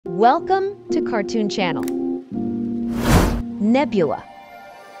Welcome to Cartoon Channel. Nebula.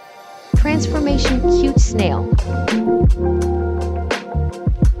 Transformation cute snail.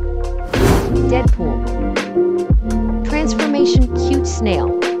 Deadpool. Transformation cute snail.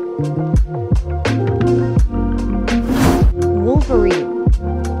 Wolverine.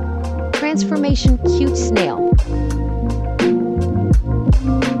 Transformation cute snail.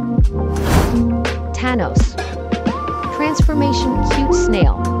 Thanos. Transformation cute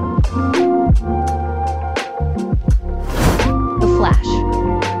snail. The Flash.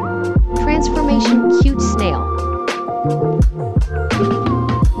 Transformation cute snail.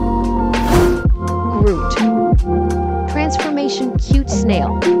 Groot. Transformation cute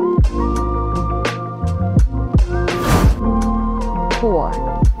snail. Thor.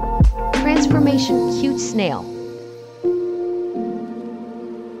 Transformation cute snail.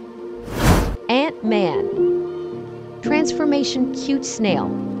 Ant-Man. Transformation cute snail.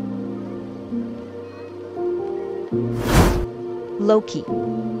 Loki.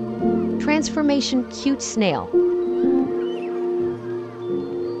 Transformation cute snail.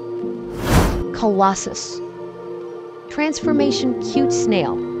 Colossus. Transformation cute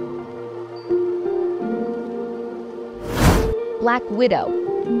snail. Black Widow.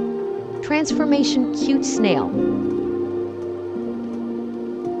 Transformation cute snail.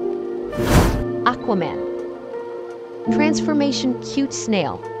 Aquaman. Transformation cute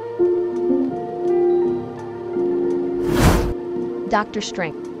snail. Doctor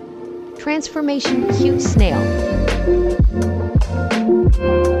Strange. Transformation cute snail.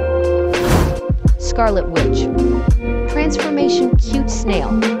 Scarlet Witch. Transformation cute snail.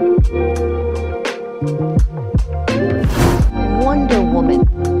 Wonder Woman.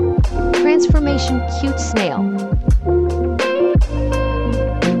 Transformation cute snail.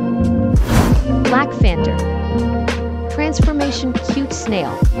 Black Panther. Transformation cute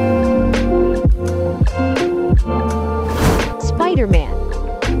snail. Spider-Man.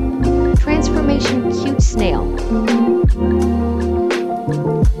 Transformation cute snail.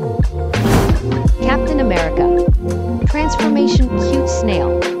 Captain America. Transformation cute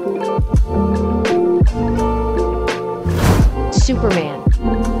snail. Superman.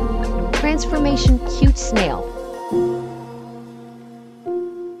 Transformation cute snail.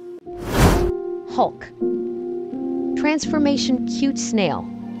 Hulk. Transformation cute snail.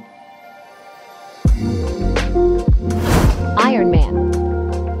 Iron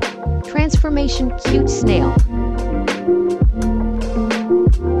Man. Transformation cute snail.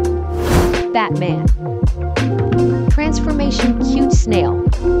 Batman. Transformation cute snail.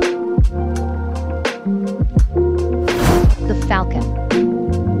 The Falcon.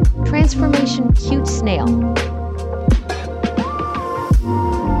 Transformation cute snail.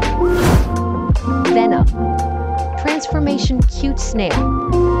 Venom. Transformation cute snail.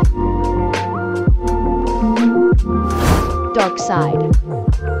 Darkseid.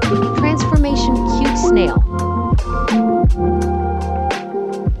 Transformation cute snail.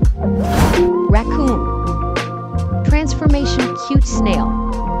 Raccoon. Transformation cute snail.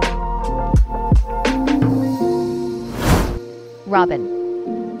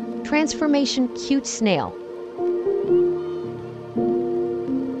 Robin. Transformation cute snail.